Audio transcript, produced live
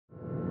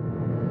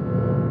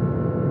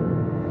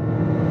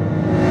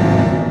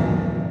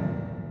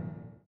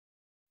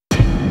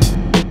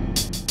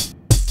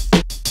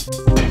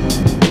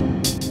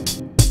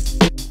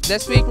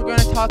this week we're going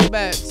to talk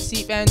about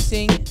seat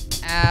bouncing.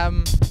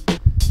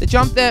 The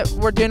jump that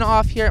we're doing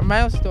off here at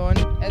Milestone,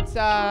 it's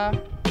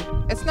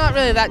not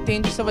really that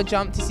dangerous of a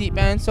jump to seat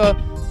bounce. So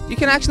you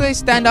can actually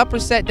stand up or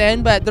sit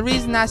down, but the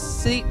reason I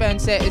seat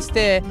bounce it is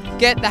to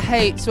get the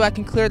height so I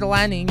can clear the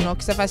landing. You know,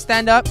 because if I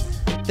stand up,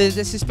 the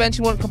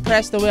suspension won't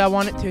compress the way I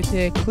want it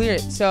to clear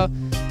it. So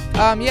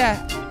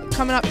yeah,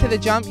 coming up to the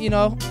jump, you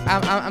know,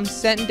 I'm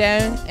sitting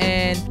down,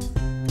 and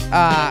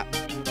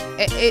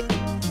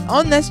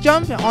on this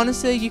jump,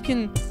 honestly, you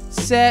can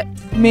sit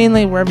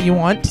mainly wherever you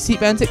want to seat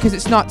bounce it, because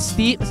it's not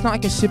steep. It's not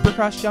like a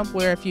supercross jump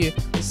where if you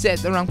sit at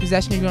the wrong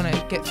position you're going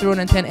to get thrown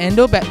into an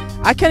endo. But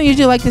I kind of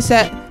usually like to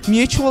sit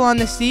mutual on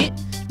the seat,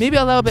 maybe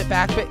a little bit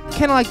back, but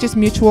kind of like just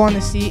mutual on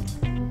the seat.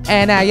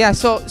 And yeah,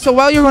 so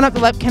while you're going up the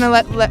lip, kind of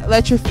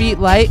let your feet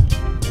light,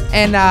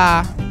 and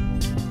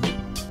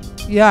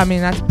yeah, I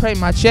mean, that's pretty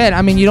much it.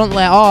 I mean, you don't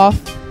let off,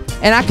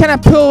 and I kind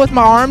of pull with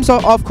my arms,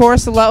 of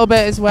course, a little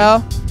bit as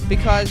well,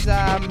 because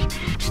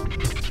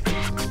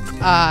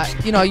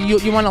you know,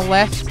 you want to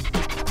lift,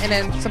 and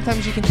then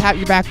sometimes you can tap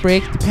your back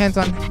brake. Depends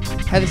on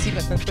how the seat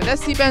bounce is. But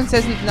this seat bounce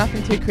isn't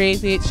nothing too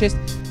crazy.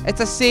 It's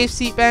a safe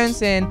seat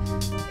bounce, and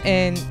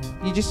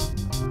you just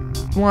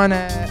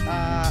wanna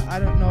I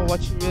don't know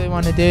what you really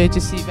want to do.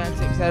 Just seat bounce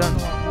it, because I don't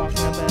know what I'm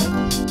talking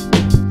about.